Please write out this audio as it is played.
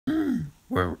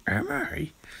Where am I?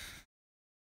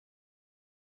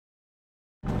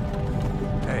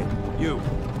 Hey, you.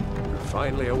 You're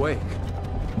finally awake.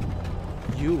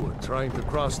 You were trying to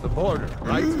cross the border,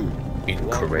 right? Incorrect.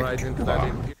 Walked right into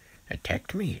that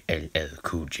Attacked me, LL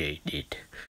Cool J did.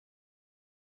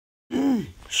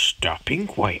 Stopping?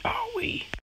 Why are we?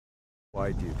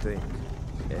 Why do you think?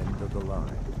 End of the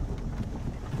line.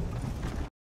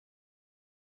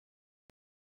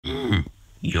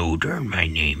 Yoda, my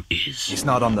name is... He's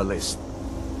not on the list.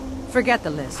 Forget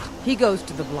the list. He goes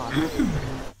to the block.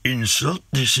 Insult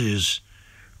this is.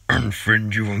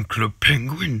 Unfriend you on Club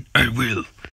Penguin, I will.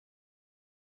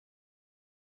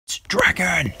 It's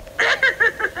Dragon!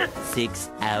 6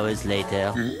 hours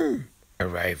later.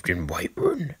 Arrived in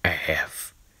Whiterun, I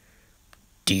have.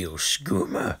 Deal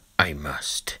skooma, I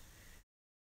must.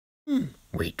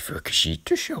 Wait for Kashyyyk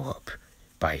to show up.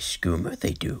 Buy skooma,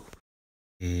 they do.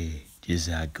 Hey, does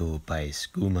I go buy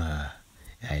skooma?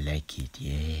 I like it,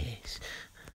 yes.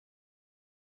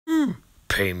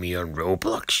 Pay me on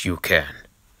Robux, you can.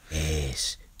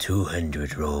 Yes,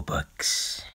 200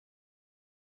 Robux.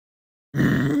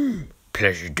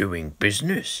 Pleasure doing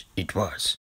business, it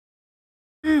was.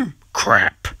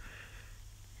 Crap.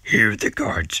 Here the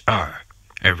guards are.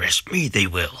 Arrest me, they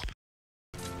will.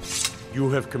 You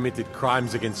have committed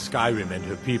crimes against Skyrim and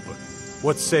her people.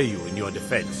 What say you in your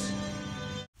defense?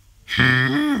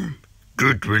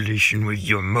 Good relation with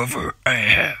your mother, I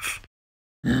have.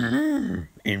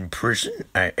 In prison,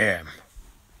 I am.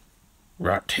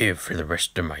 Rot here for the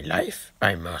rest of my life,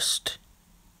 I must.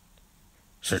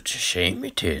 Such a shame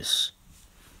it is.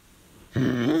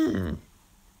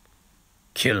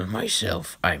 Kill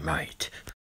myself, I might.